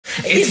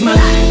It's my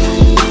life.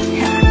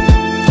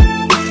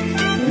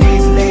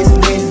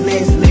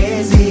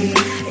 Lazy.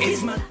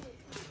 It's my life.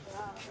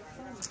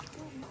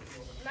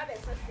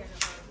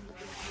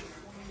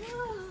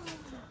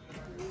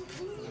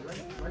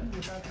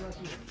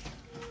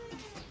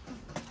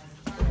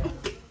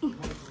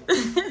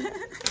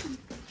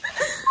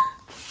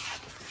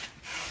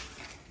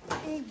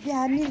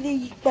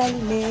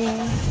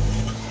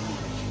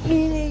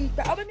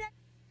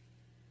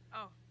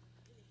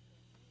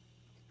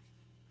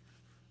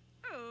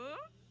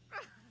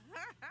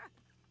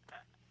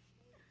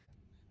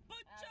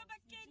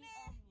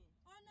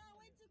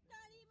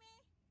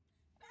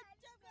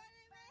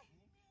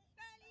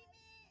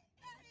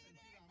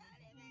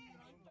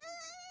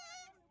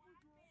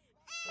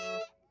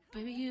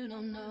 Baby, you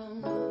don't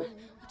know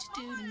what you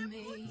do to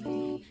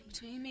me.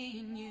 Between me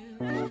and you,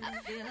 I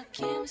feel a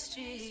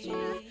chemistry.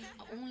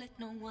 I won't let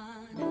no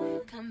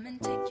one come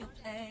and take your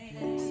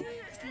place.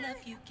 'Cause the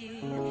love you give,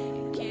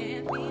 it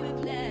can't be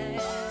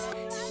replaced.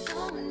 So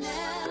no one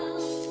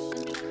else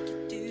will do what you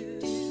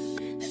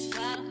do. That's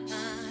why I'm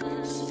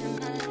mine. Spend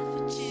my life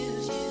with you.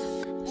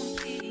 I won't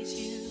please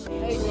you.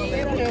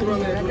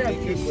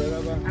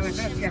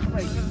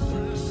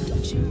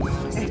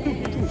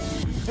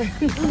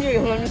 Don't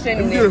you understand?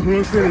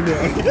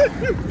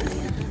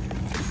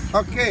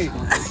 Okay.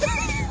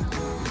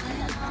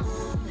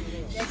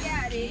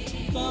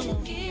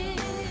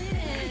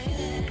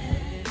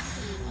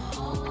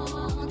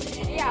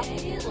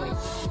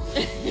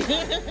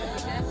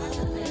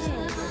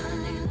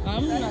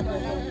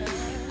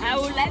 I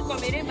would like to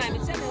meet my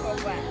mission.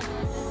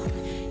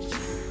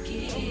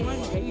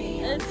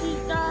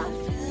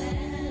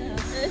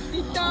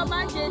 Esita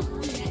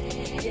Majesty.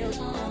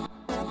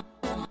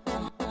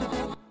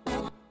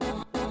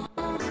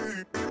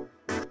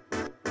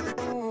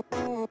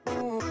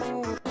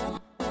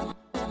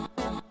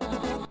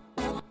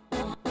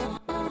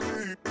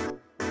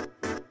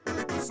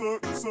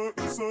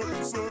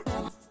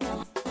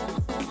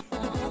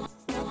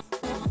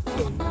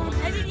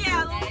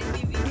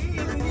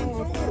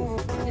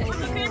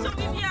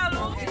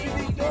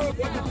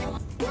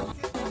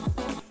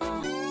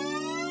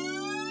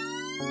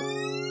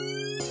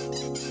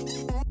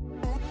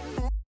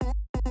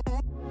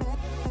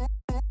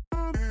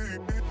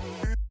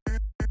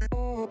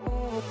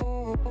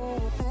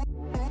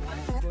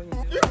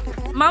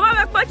 Mama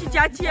veut pas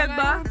chichachi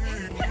egba.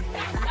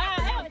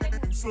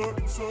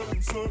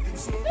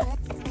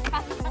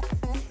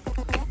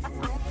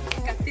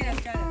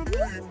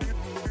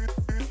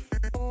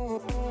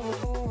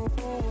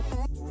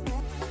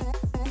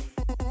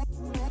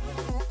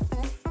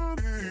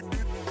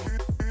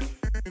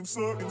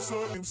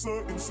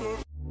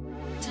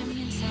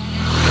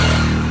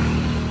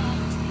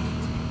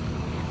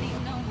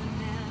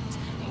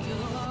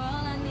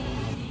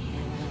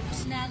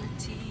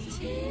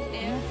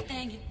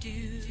 Everything you do,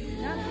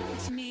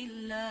 it's me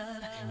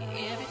love,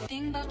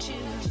 everything about you.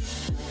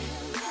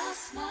 Your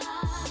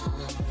smile,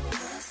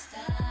 your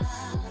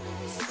style,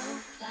 so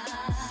fly.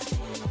 I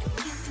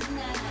can't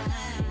deny,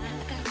 I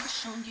got a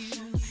crush on you,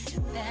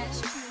 and that's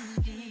true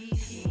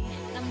indeed.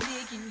 I'm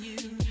digging you,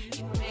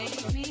 you make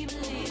me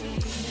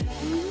believe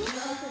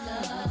your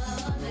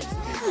love is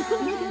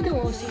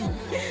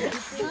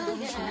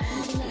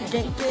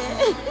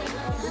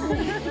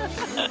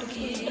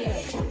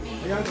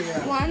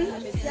One.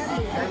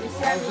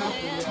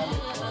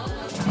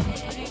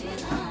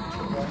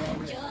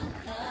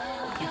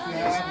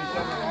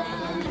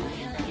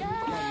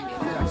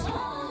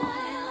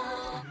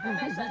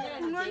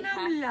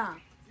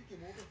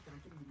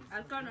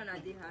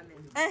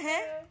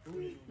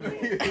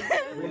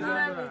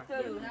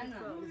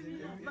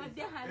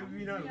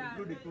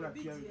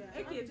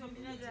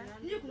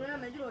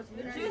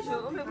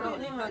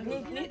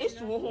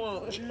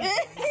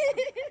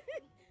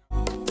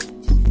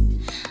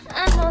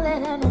 I know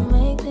that I don't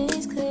make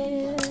things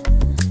clear.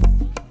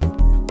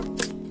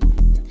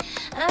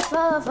 I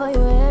fall for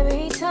you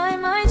every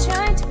time I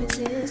try to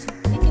resist.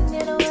 You can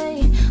get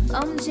away.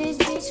 I'm chase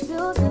beach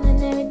views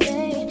and every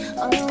day.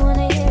 All I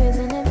wanna hear is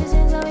an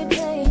episode how we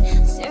play.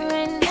 Sit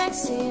right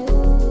next to you.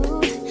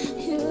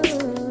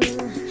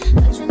 I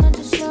try not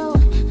to show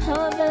how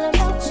I feel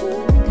about you.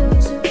 Think I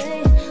wish away.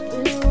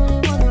 Really wanna,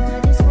 I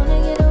just wanna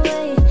get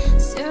away.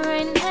 Sit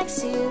right next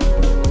to you.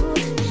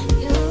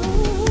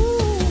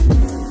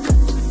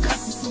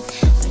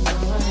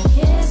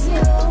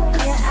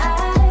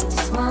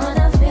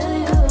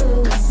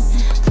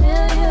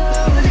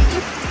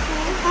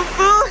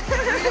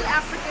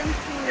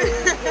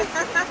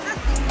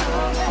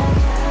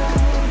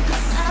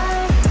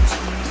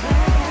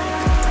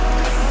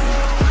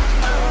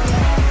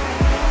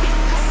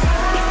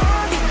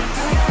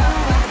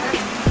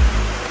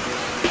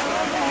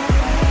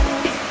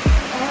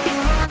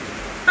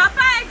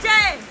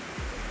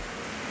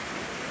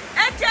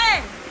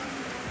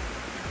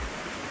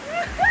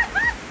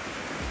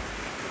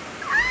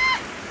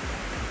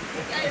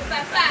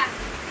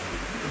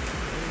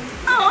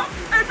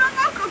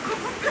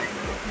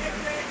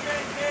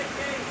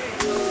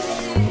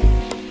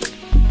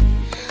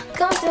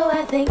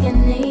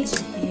 second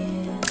nature.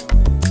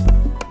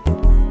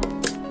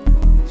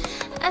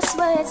 I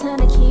swear it's hard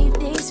to keep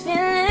these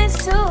feelings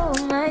to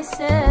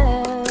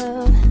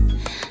myself.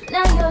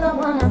 Now you're the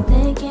one I'm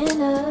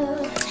thinking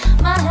of.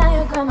 My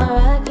higher ground, my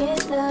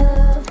rocket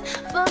love.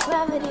 For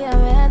gravity, I'd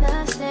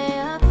rather stay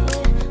up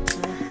here.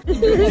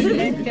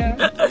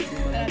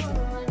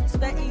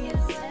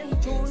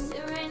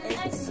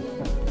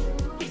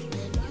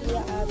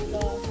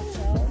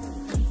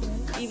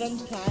 Even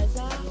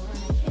plaza,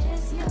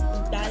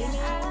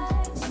 kpalime.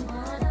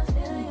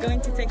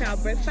 Going to take our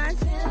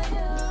breakfast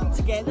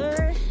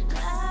together.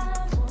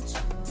 Miss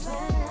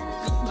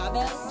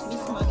Mabel,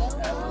 Mr.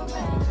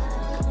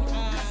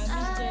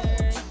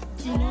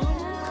 Tino,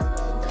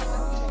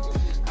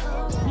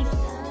 Miss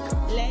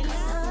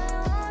Leila,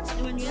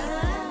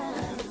 Emanuela,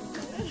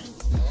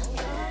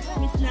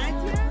 Miss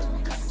Nadia,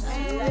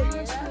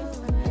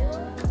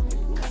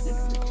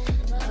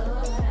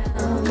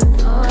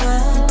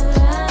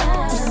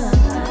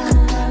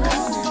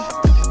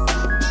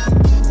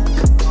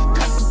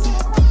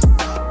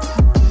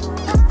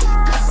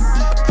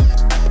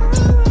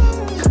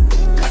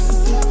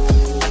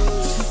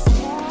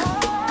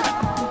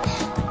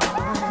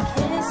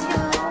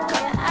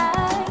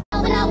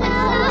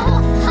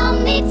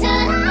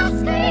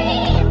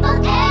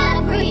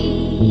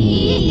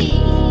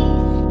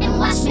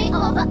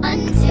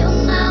 until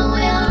my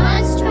will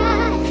runs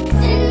dry.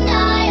 Send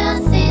all your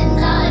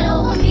sins all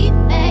over me,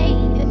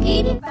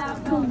 baby.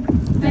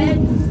 Fais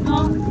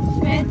doucement,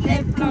 pète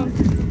les plombs.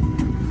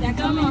 Tiens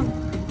comment?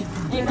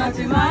 Et quand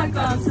tu m'as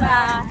comme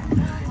ça,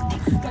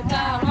 que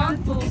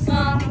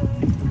 40%,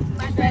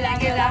 je fais la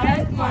gueule,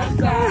 arrête-moi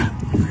ça.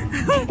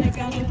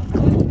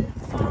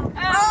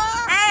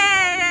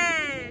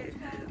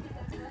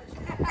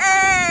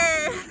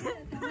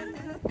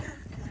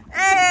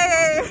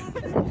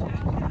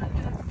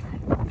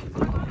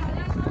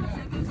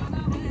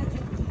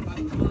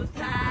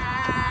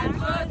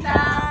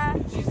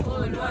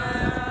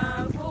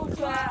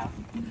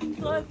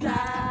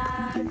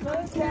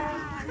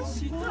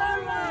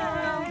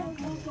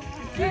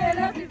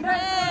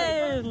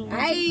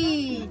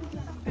 Aïe!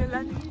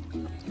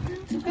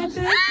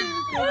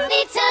 Me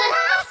till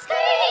I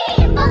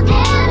scream for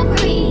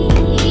every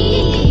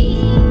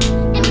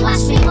and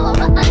wash me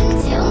over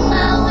until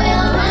my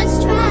will runs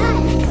dry.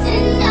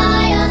 Send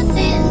all your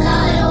sins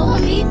all over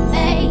me,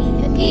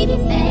 baby,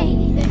 baby.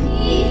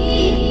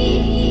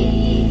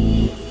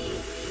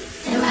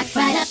 And rock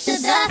right up to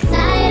the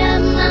side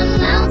of my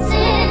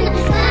mountain,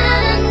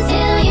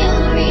 until you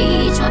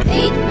reach my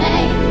peak,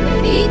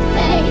 baby,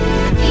 baby.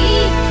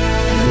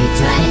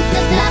 Trying to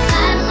fly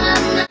out of my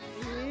mind.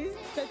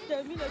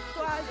 T'as mis le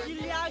toit du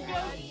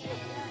lago.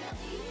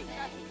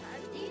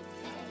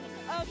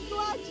 Un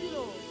toit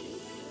Gilo.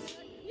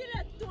 Il est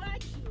le toit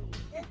Gilo.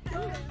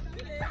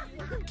 Il est le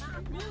toit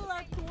Gilo.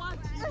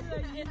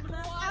 Il est le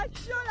toit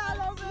Gilo à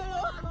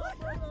l'envers.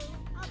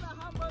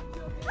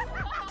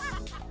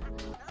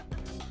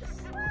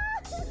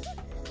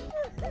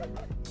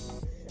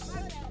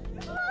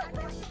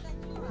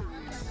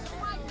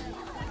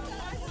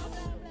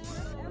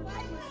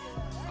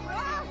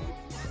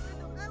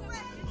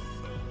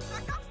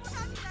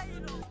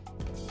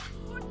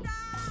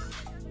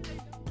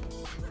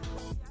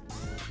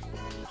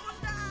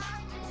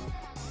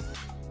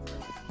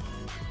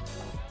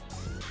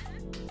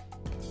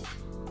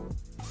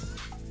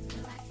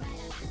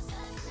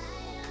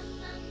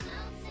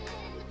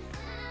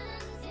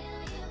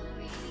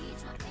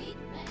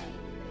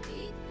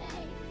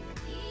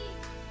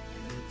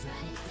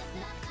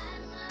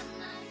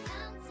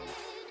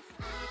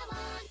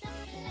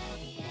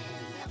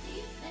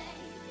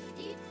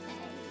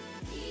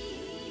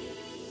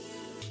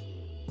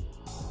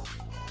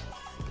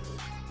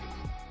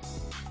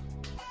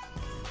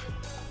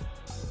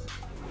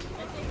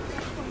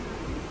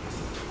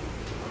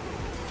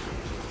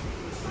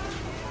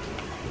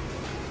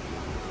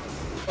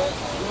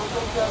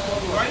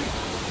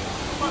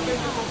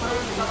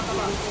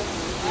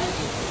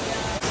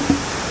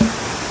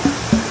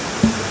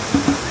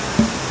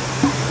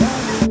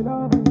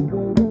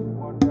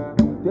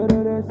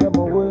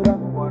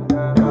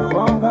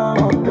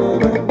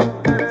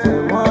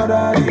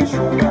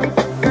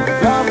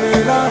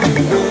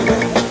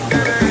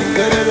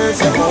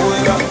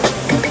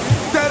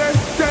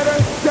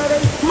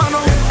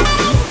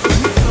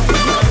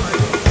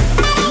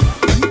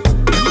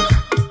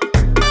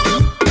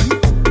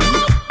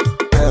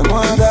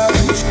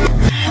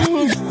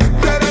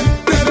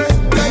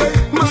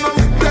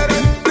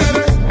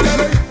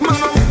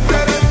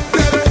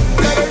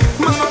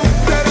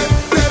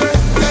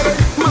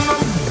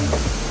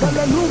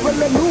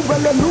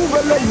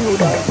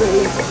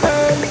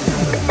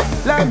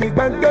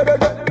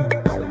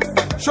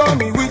 Show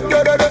me we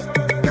get it.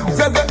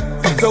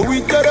 So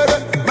we get it.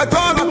 My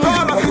turn, il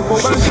faut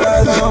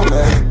balancer down,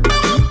 man.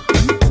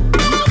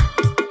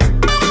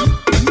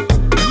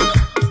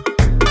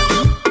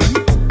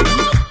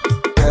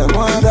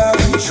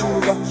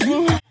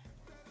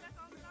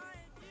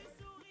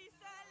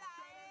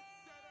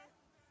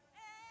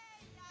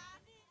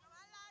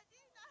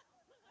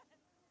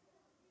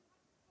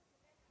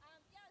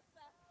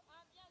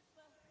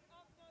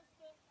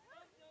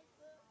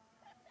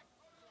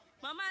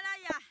 Maman là,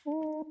 ya.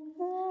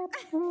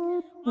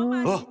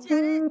 Maman,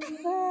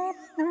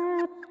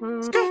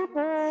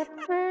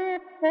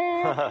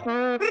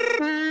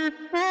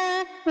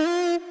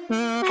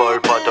 Paul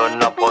pardonne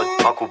la pote,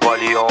 un coup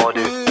pali en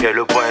deux. Et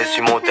le point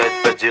sur mon tête,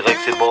 peut direct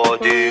c'est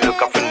body. Le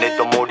café n'est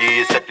dans mon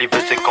lit, cette livre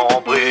c'est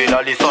cambré.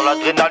 La lit sans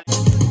l'adrénaline.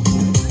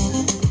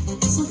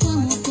 Sans toi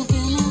mon corps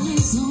perd la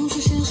raison. Je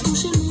cherche mon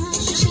chemin,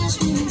 je cherche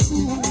mes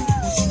leçons.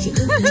 Je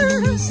veux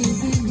que nous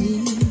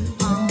souvenirs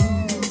en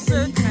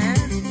secret.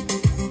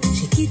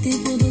 J'ai quitté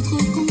pour d'autres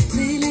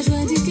rencontrer. La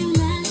joie du cœur,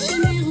 la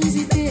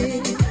générosité.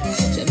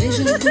 Jamais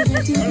je ne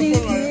pourrais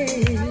t'oublier.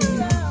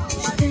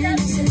 Je t'aime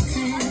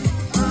secret.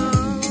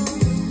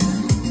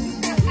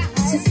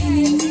 C'est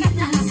fini,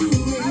 inavoué.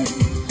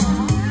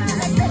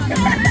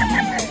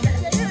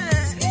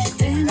 Je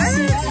t'aime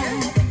secret.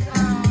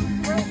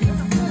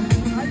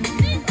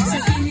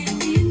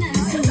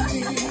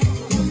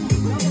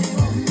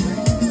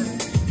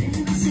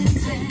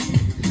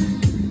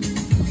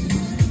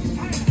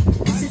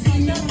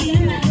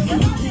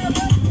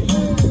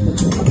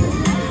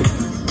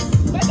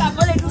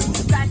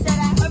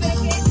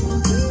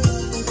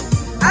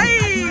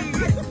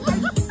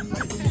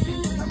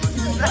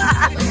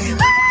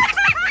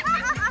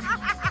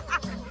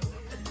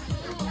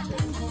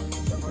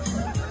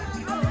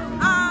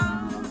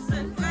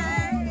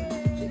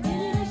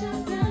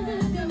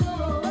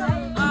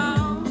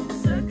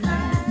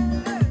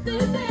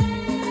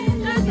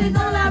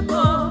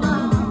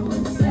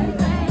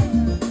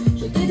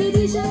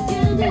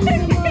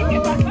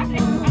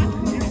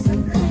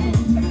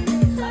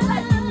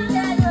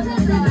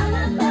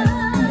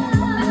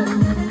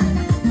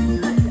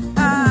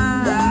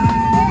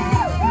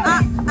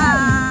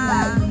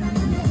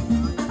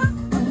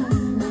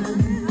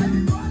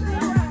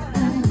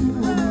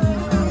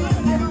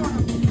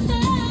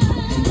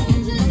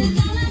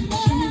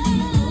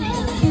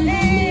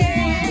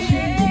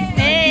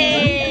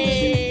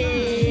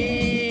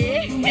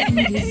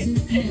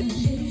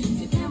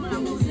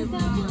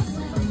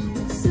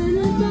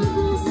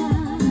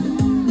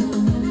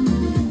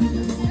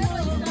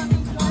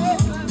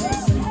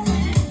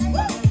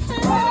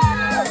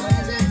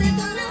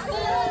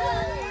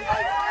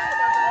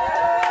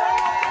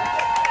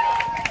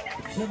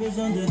 J'ai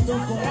besoin de ton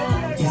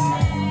corps, tu sais.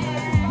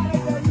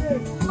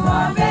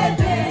 Mon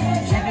bébé,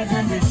 j'ai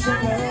besoin de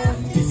chaleur,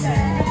 tu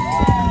sais.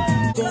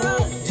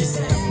 Tu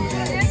sais.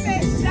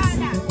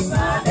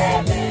 Mon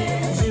bébé,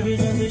 j'ai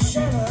besoin de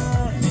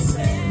chaleur, tu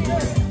sais.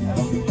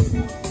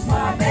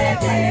 Mon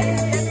bébé.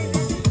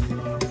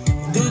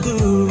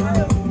 Doudou,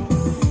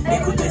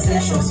 écoutez ces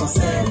chansons,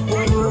 c'est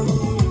pour nous.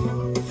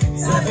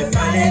 Ça fait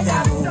parler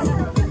d'amour.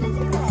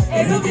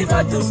 Et nous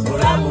vivons tous pour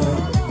l'amour.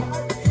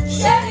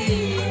 Chérie.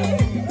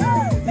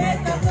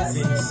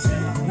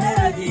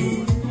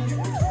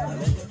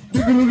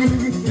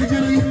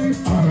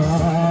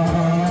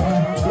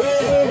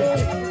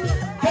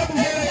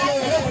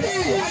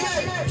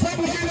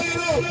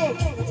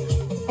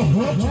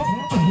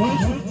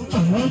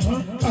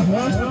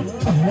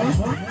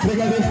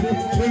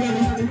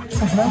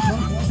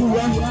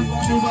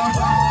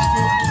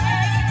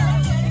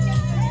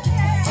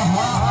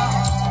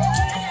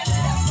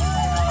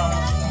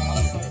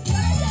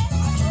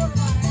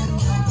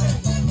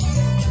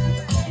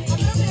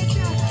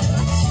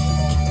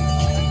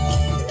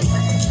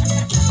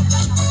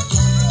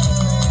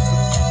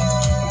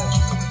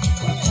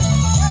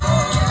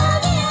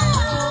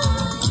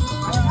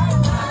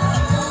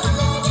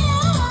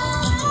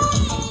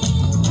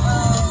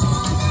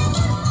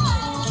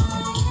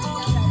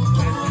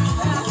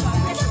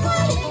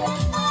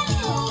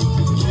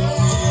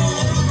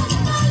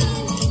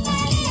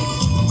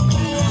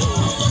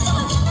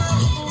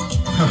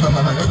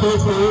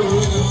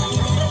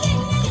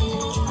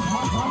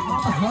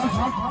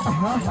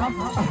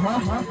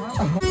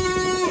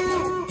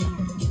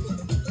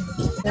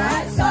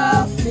 That's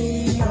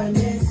softly on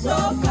the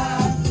sofa,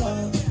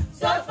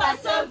 sofa,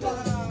 sofa,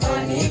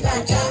 on the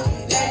gacha,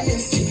 let me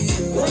see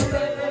you. Oh,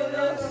 lo, lo,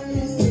 lo, let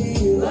me see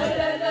you. Oh,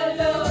 lo, lo,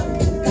 lo,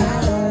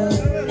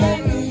 let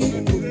me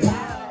buka,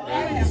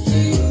 let me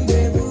see you, the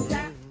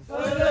buka. Oh,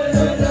 lo,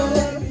 lo, lo,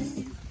 let me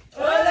see.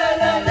 Oh, lo,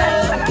 lo, lo,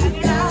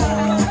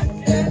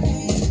 let me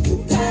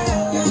buka,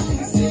 let me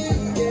see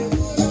you, the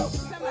buka.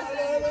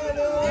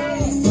 Let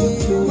me see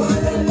you. Oh,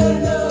 lo, lo,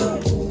 lo.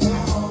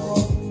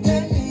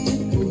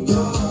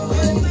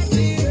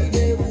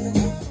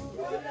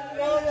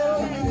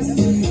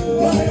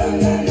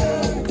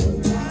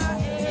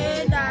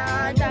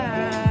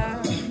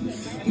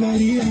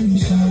 Maria, mi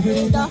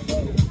sabeda,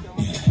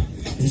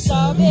 mi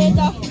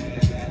sabeda.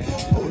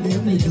 Ole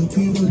me do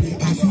kiro de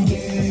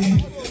afide,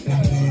 la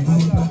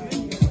pregunta.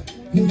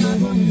 You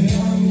never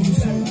know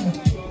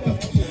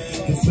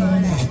the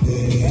fun out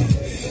there.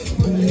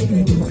 Ole me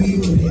do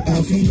kiro de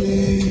afide,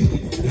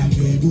 la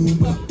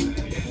pregunta.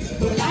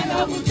 Ola no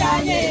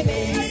mutaye me,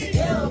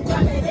 yo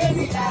kwame de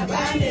mi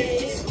tabane.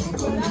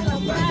 Ola no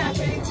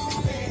kwame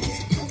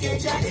que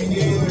ya de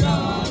mi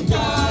ron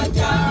ta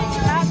ta.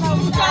 Ola no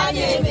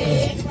mutaye me.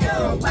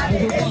 Para el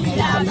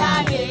milagro,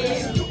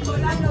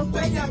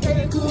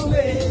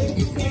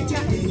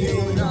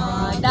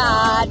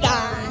 Da da.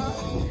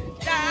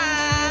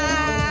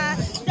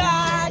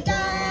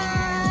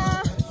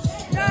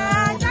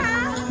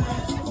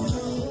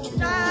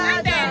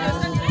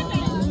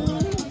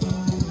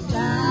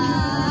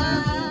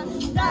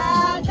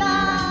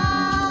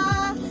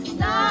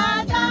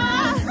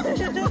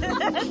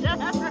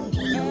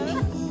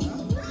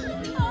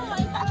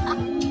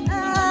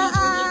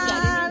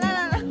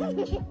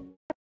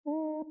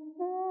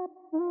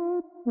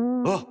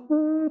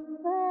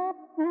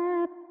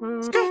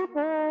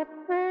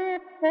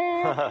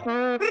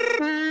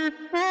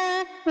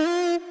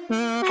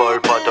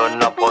 Folle pas donne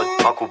la pote,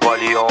 un coup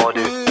pali en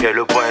deux. Quel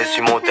le point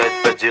sur mon tête,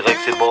 peut dire que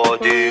c'est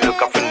body. Le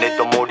café n'est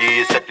dans mon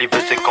lit, cette livre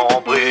c'est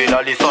cambré.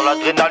 La lit sans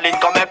l'adrénaline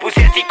comme un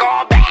poussier si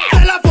cambé.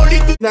 C'est la folie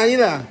tout.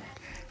 Naïla.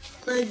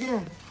 Très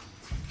bien.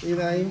 Et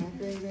là,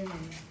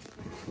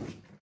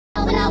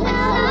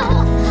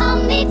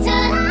 Hold me till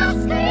I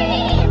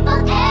scream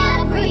for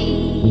air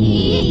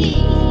breathe,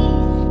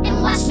 and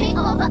wash me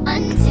over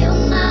until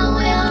my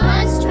will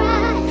runs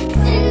dry.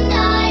 Send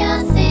all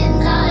your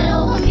sins all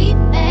over me,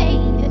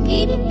 baby,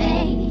 baby,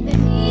 baby,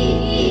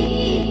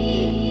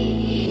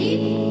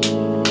 deep,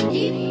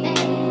 deep, deep,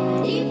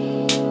 deep,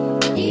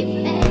 deep,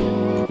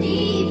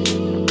 deep,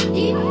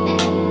 deep,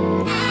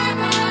 I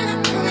wanna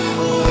play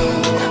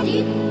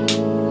deep,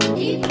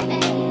 deep,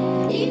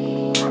 deep,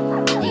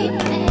 deep,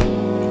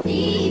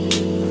 deep,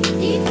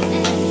 deep,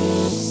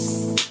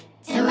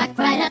 to rock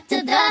right up to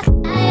the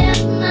side of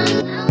my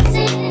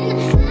mountain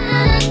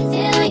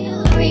until you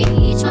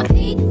reach my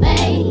feet,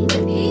 baby,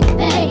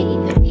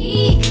 baby,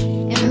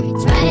 and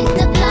reach right to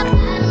the bottom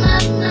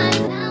of my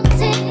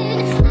fountain.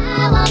 I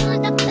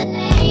want to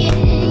play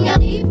in your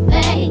deep,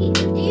 baby,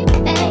 deep,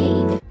 baby.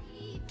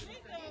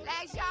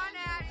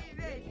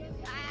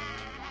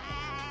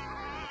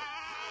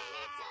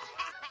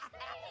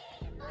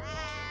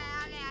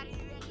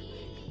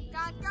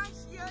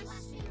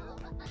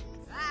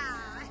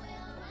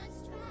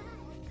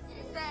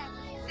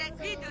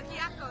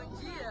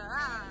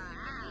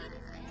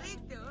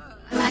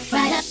 Rock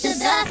right up to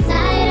the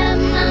side of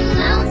my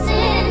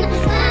mountain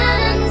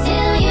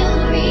until you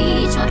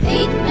reach my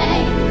feet,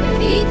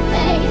 baby,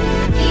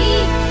 baby,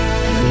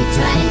 and reach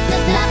right to the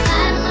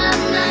bottom of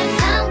my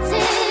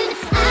fountain.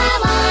 I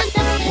want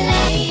to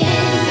play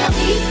in your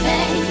deep,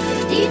 baby,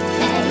 deep,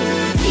 baby.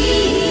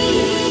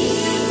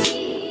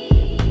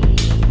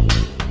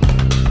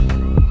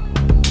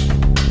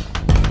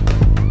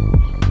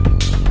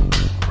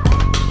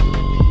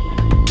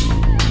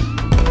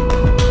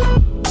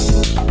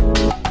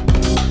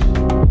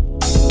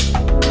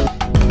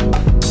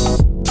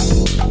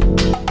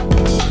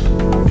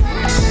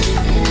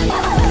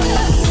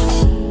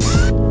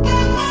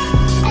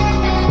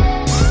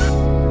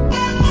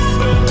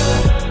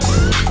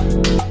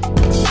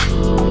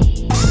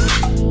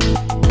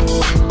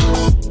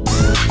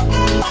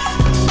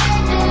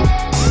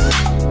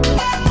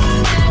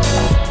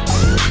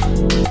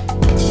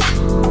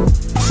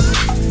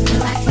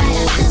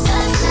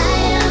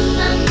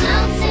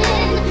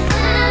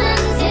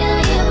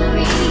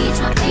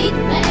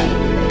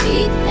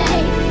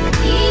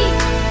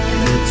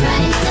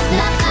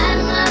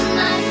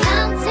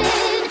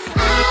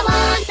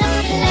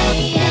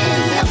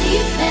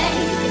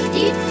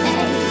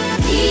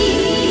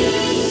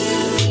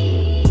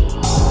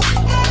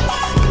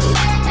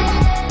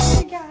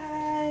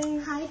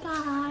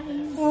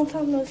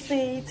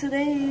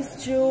 Today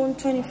is June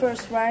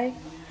 21st, right?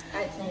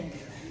 I think.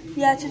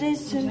 Yeah, today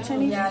is June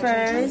 21st. Yeah,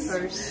 June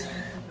 21st.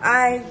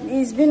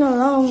 It's been a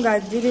long I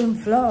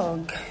didn't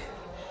vlog.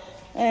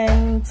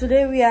 And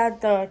today we are at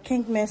the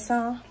King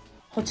Messah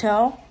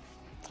Hotel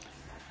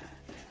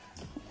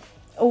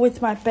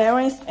with my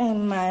parents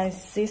and my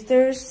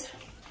sisters.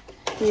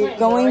 We're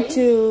going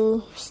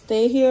to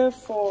stay here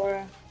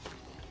for...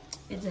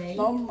 It's a.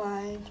 Don't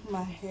mind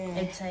my hair.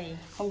 It's a.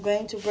 I'm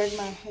going to braid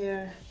my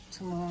hair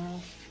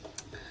tomorrow.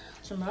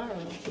 Tomorrow?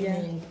 Yeah.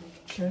 You mean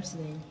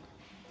Thursday.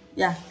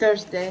 Yeah,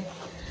 Thursday.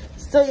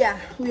 So yeah,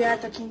 we are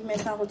at the King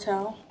Messah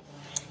Hotel.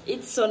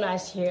 It's so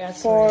nice here.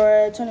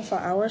 For 24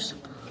 hours.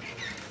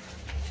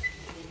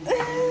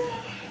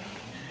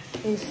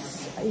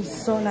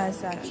 It's so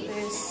nice actually.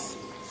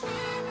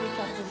 Look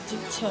at the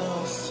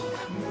details.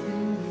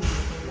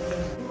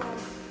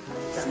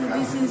 See,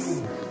 this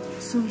is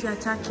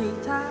Sunjata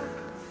Keita.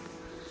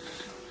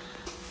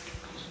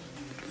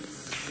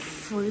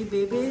 Fully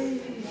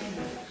baby.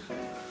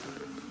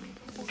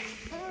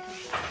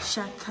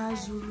 Shaka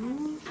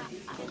Zulu.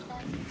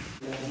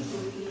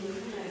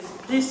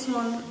 This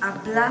one,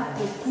 Abla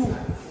Poku.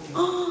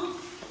 Oh,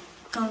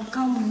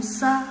 Kankan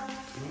Musa.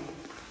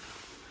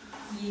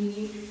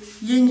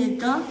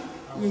 Yenyegan.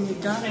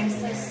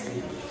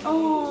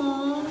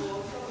 Oh,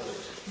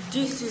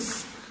 this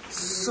is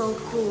so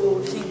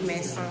cool, King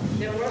Messah.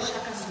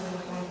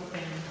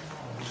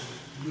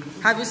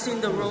 Have you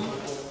seen the room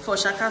for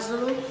Shaka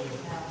Zulu?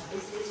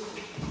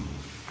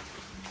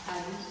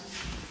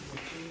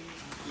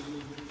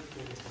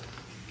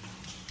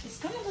 It's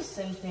kind of the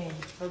same thing.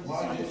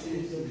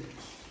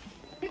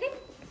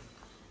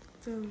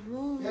 The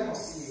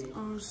rooms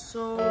are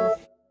so...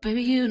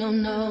 Baby, you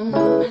don't know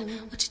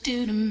what you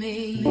do to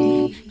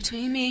me.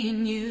 Between me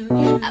and you,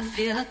 I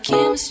feel a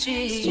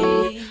chemistry.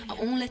 I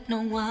won't let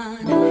no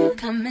one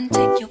come and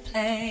take your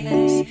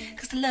place.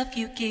 Cause the love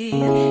you give,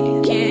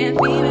 it can't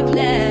be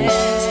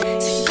replaced.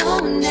 So no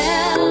one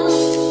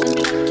else can do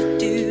like you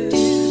do.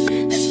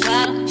 That's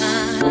why I'm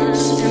mine.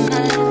 Spend my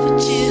life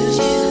with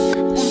you. I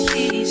wanna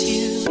please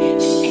you in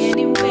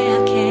any way I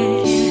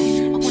can.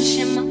 I wanna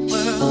share my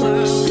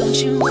world. Don't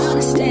you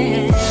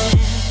understand?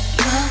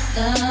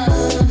 Your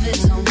love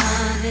is a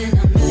one in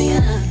a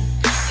million.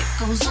 It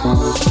goes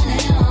on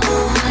and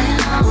on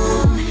and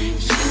on.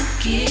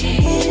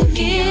 You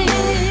give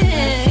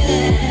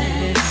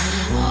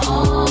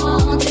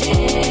all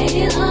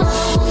day long.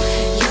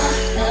 Your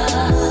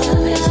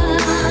love is a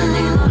one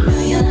in a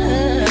million.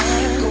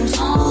 It goes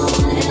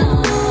on and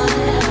on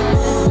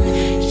and on.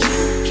 You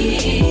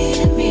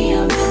give me a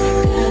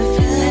really good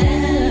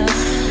feeling.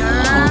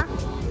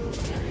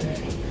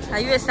 Are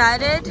you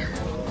excited?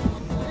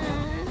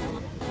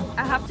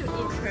 I have to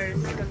eat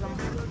first because I'm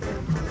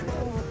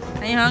hungry.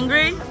 Are you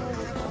hungry?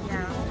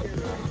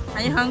 Yeah.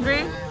 Are you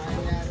hungry?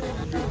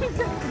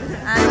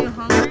 Are you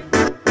hungry?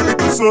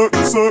 So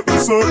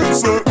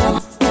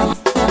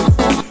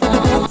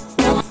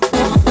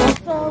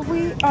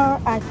we are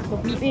at the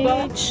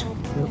beach.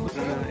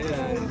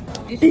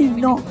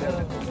 No.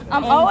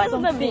 I'm always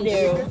in the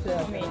video.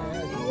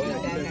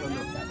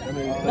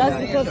 That's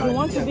because you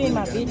want to be in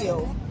my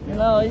video.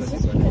 No, it's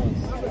just because.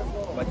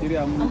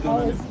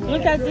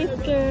 Look at this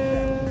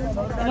girl,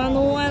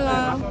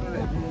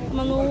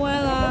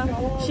 Manuela.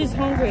 She's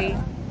hungry.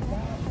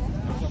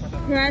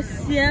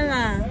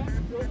 Graciela.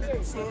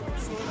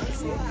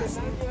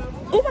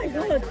 Oh my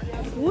God,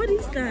 what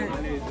is that?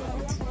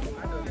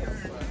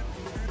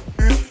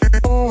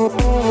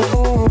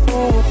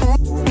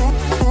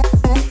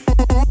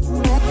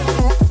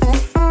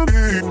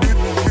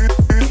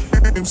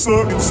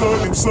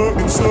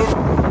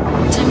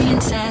 Turn me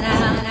inside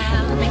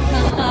out, make my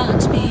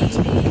heart beat.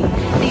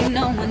 Need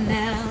no one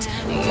else,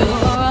 you're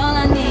all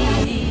I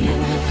need.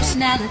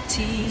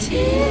 Personality,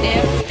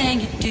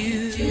 everything you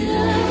do,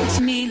 it's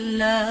me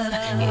love,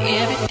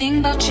 everything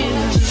about you.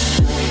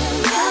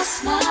 Your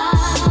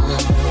smile,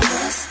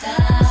 your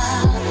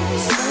style,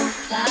 so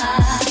fly. I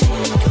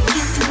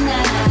can't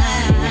deny,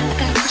 I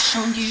got a crush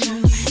on you,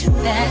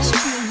 that's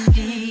true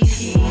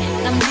indeed.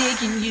 I'm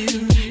digging you,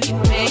 you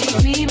make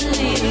me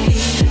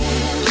believe.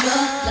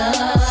 Your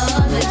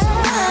love is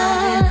one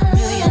in a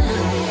million.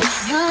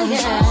 It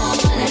goes on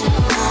and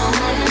on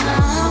and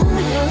on.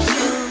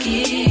 You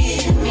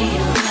give me a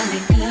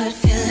really good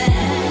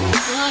feeling.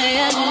 Oh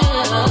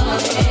yeah, all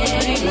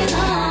day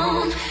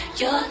long.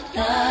 Your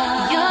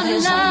love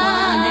is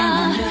one in a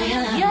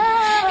million. It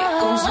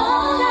goes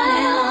on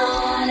and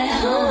on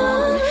and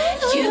on.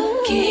 You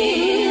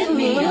give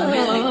me a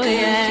really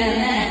good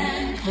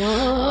feeling.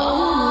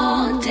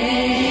 All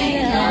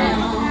day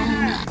long.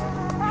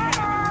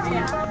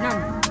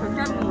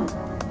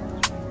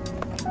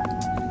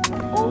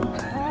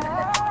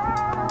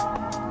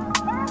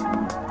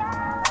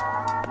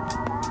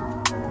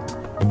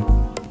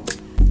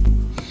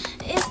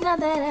 It's not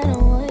that I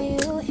don't want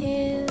you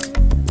here.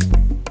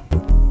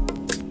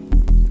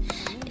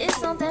 It's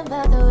something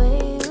about the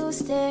way you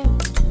stare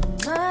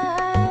into my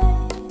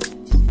eyes.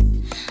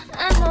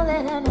 I know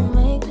that I don't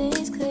make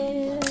things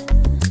clear.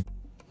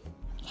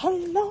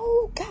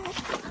 Hello, guys.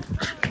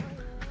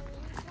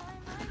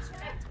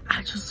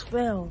 I just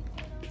fell.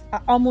 I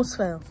almost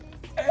fell.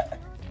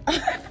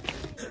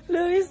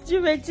 Louis, tu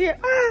m'étais.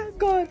 Ah,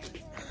 God.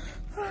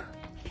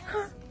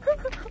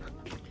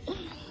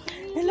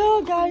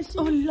 Hello, guys.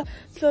 Oh,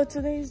 so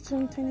today is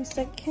June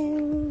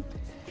 22nd.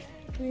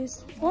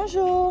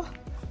 Bonjour.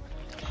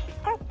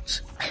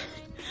 Ouch.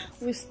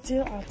 We're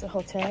still at the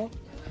hotel.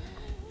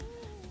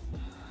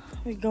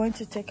 We're going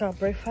to take our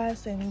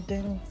breakfast and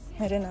then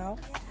heading out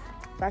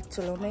back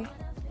to Lomé.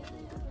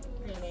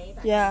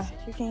 Yeah,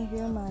 you can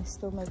hear my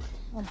stomach.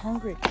 I'm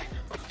hungry.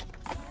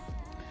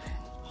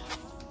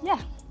 Yeah.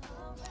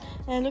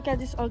 And look at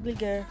this ugly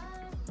girl.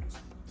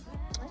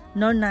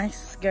 No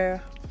nice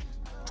girl.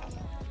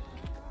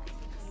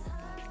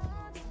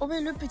 Oh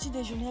mais le petit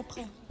déjeuner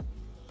après.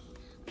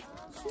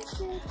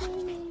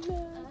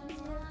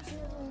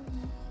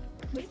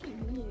 Let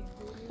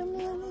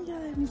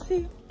me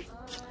see.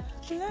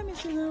 Let me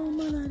see the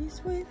woman that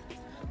is with.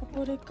 I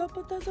put a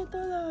couple thousand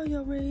dollars on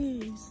your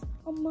raise.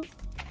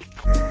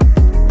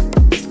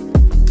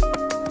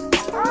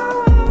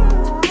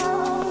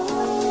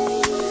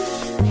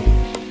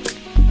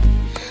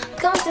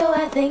 Come through,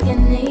 I think I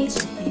need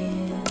you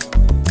here.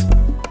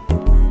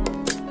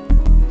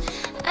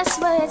 I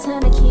swear it's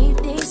hard to keep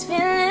these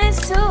feelings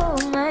to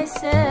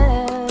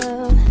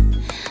myself.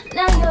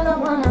 Now you're the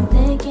one I'm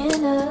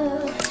thinking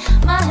of.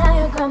 My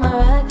higher ground, my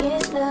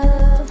rocket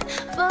love.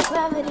 For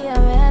gravity, I'd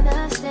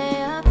rather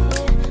stay up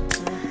here.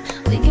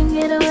 We can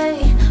get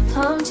away.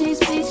 Palm trees,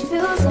 beach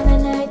views on a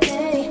night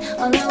day.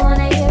 All I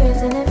wanna hear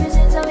is an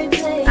visions that we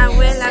play. Ah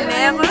ouais, la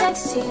mer.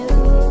 Next to you.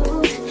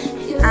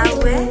 Ah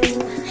ouais.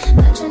 I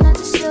try not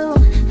to show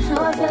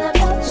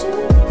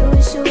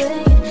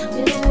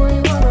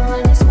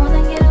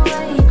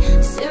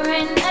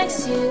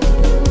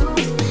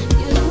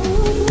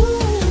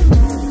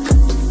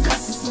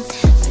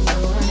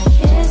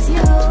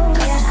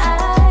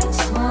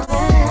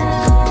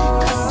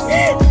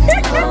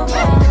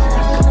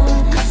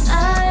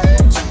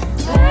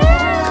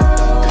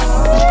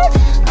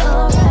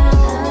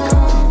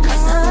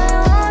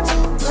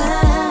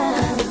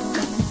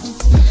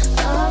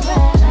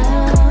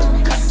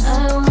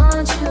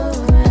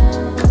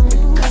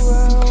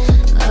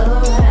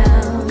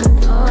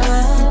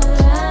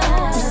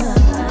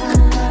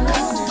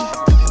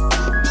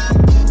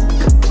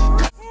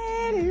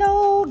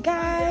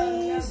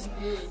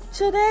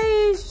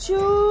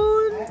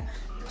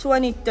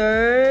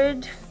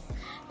 23rd.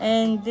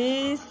 And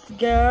this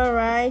girl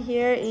right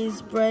here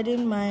is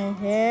braiding my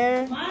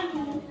hair.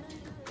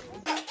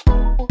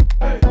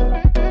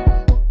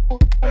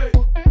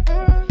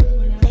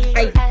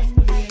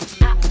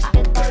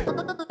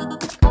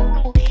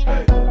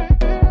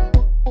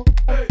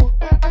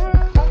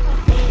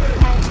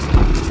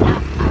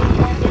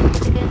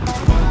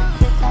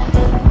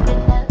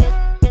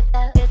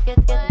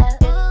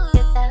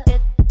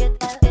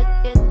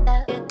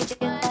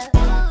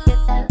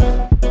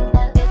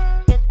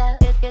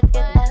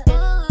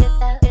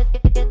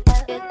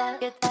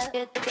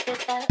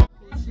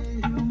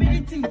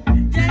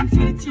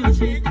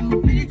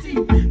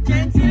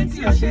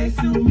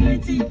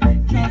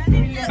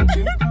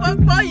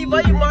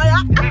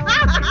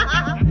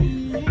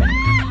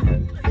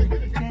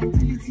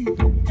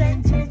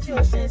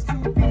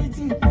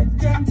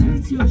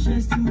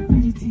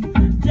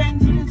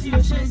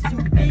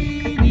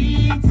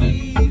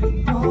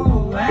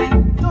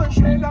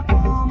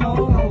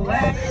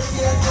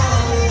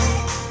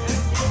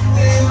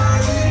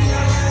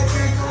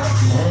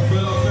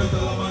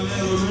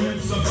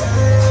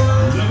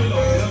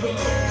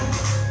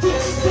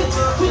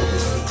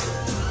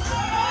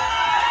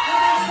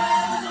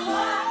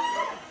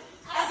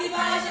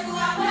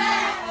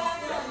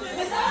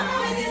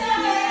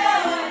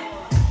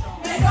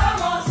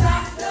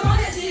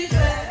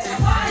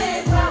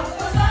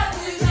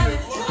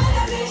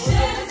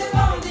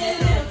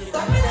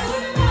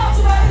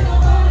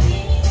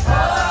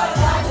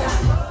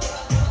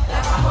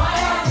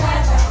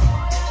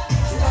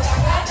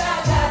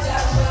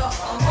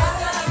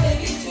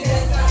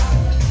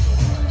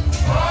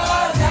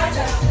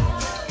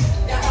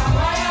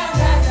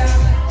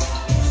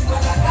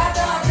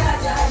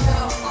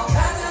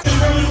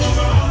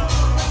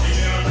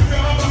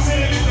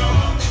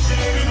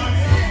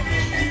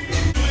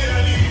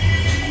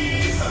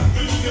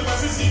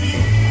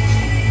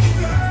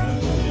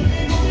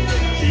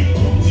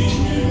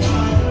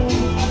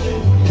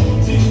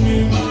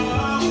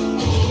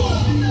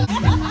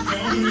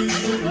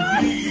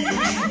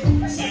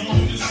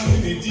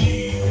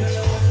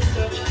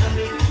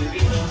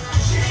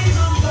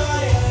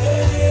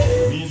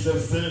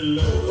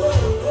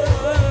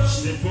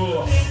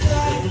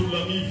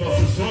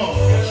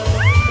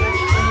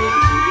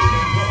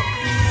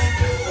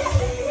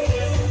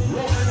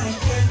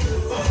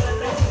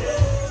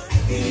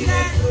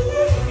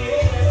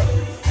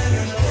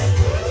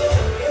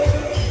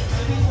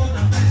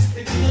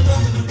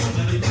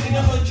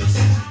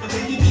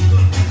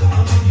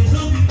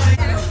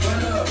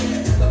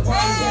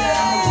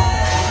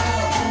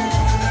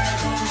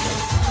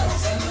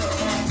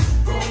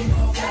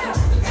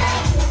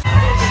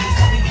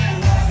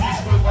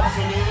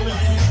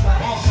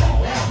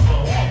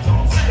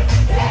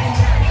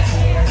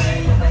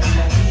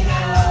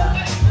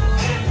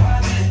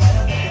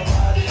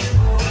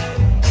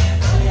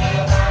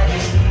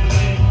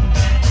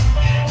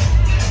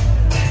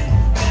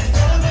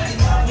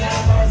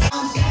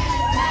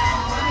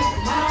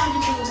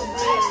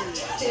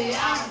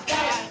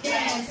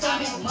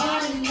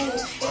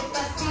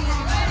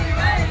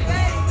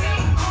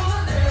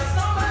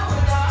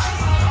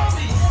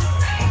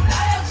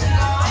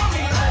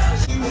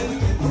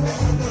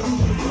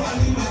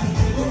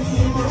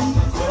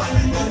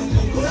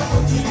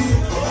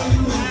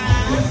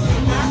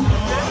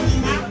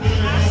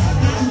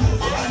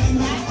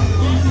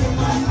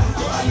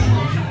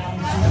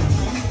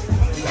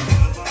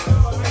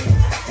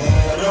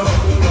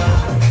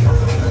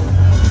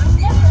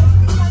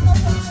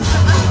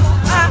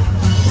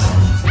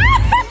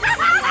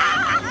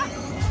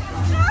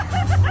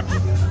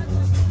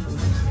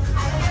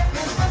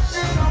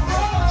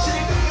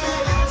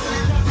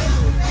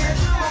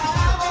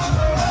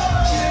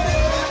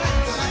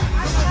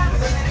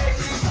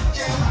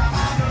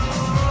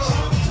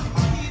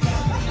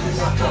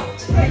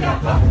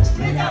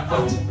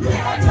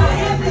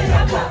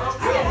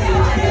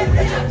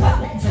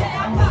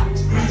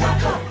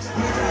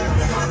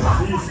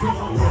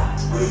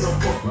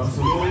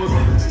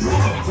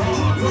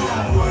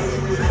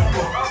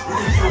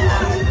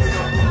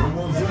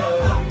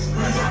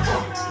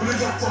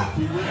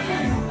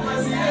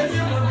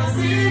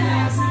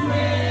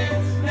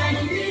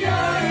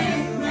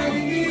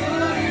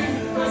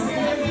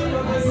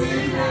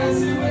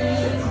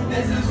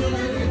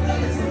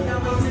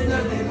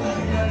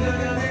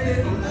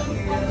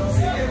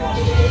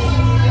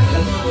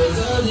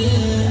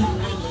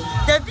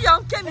 Depuis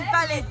on me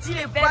parle dit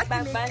les boîtes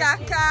mes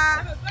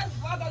caca.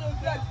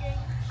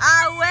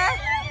 Ah ouais,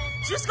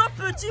 jusqu'au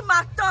petit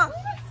matin.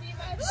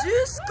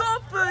 Jusqu'au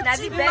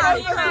petit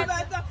matin.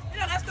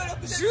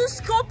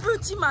 Jusqu'au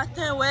petit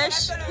matin,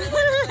 wesh.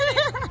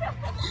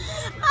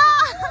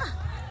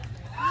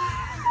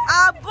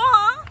 Ah bon,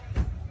 hein?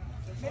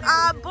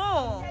 Ah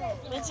bon.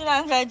 Mais tu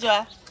l'as fait,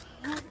 Joa.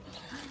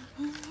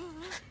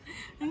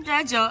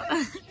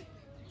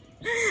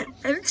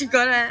 Tu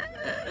connais.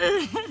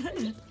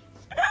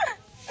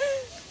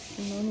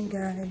 Good morning,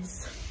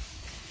 guys.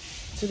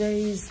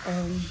 Today is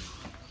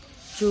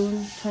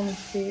June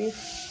 25th,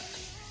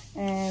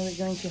 and we're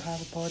going to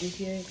have a party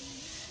here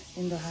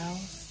in the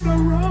house.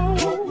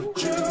 What would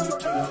you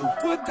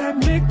do? Would that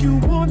make you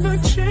wanna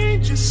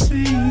change your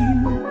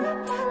scene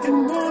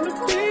and wanna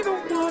be the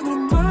one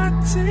on my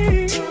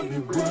team? Tell me,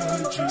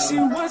 would you? See,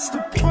 what's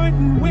the point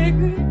in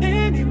waiting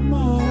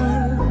anymore?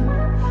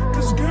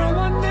 Cause girl,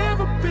 I've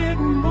never been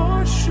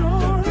more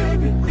sure that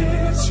baby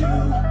it's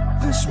you.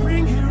 This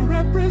ring here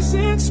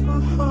represents my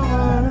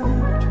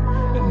heart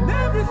and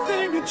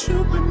everything that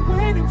you've been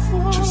waiting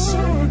for. Just say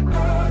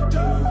I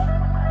do.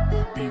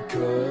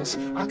 Because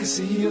I can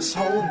see us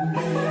holding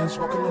hands,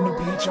 walking on the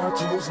beach, our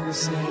toes in the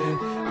sand.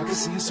 I can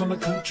see us on the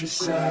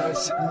countryside,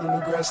 sitting on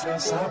the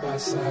grassland side by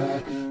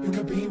side. You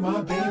can be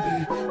my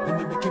baby, let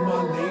me make you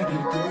my lady.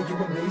 Girl, you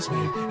amaze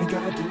me, ain't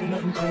gotta do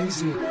nothing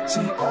crazy.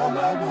 See, all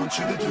I want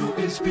you to do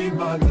is be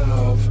my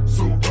love.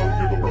 So don't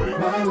give away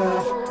my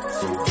love.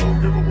 So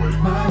don't give away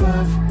my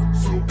love.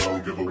 So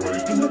don't give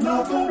away. And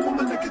another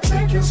woman that can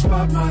take your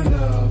spot, my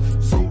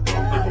love. So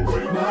don't give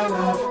away my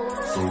love.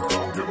 So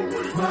don't give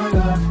away my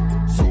love.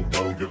 So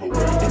don't give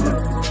away.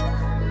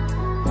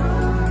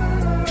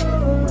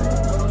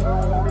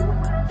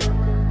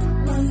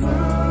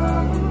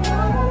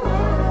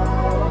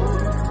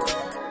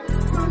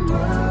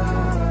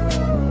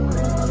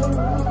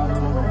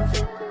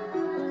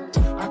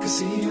 I can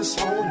see us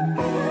holding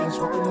hands,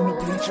 walking on the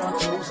beach, our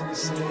toes in the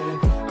sand.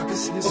 I can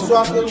see us on the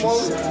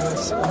countryside,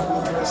 sitting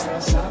on the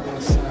grassland side by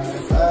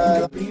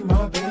side. You can be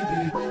my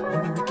baby, let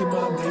me make you my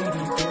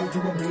lady. Girl,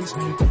 you amaze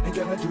me, ain't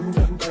gotta do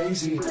nothing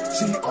crazy.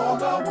 See,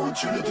 all I want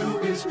you to do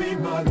is be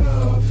my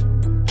love.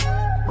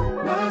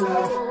 My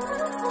love.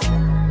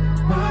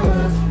 My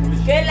love.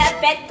 Que la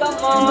fête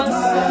commence.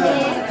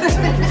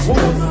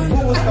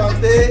 Vous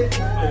sentez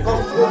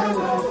comme ça.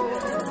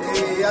 Et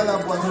il y a la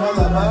boisson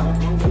là-bas.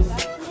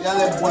 Il y a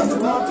les boissons.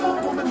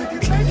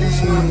 Et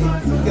si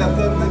quelqu'un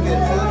veut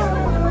quelque chose,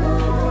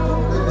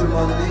 peut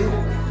demander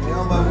et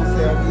on va vous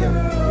servir.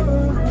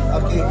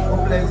 Ok, au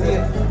plaisir.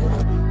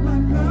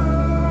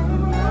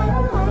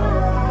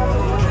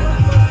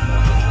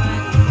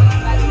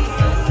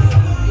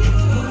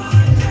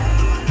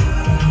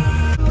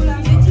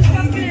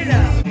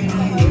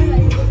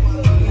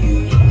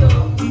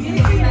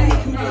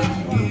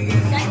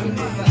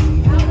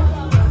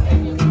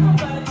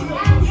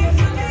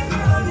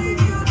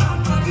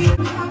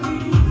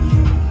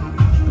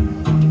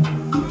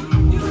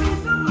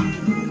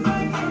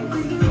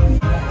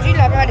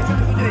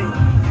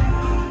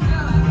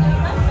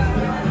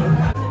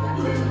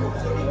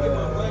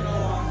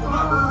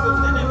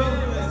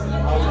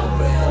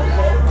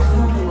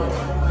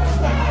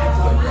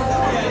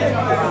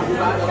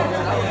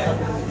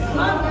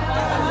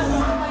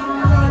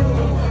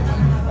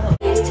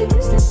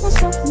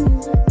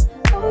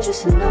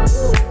 Just to know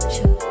you want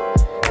you,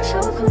 so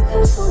come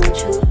close, I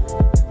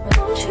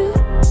want you,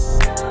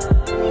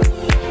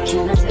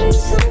 Can I tell you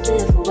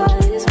something for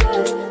what it's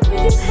worth? We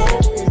can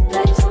have this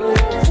place on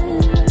earth,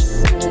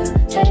 and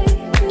take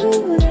you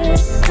there,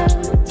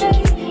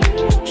 take you.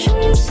 Show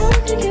you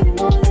something, give you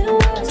more than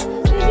words.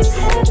 We can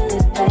have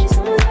this place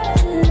on earth,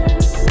 and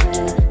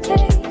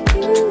take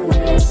you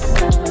there,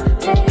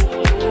 take you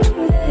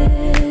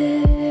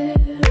there,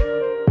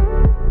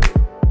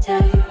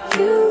 take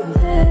you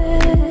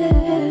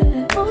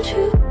there. Won't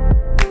you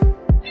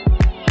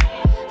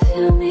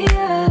fill me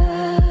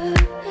up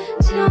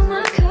till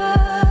my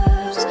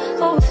cup's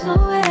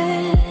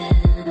overflowing?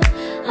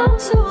 I'm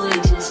so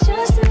anxious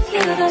just to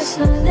feel the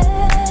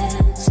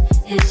silence.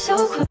 It's so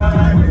quick.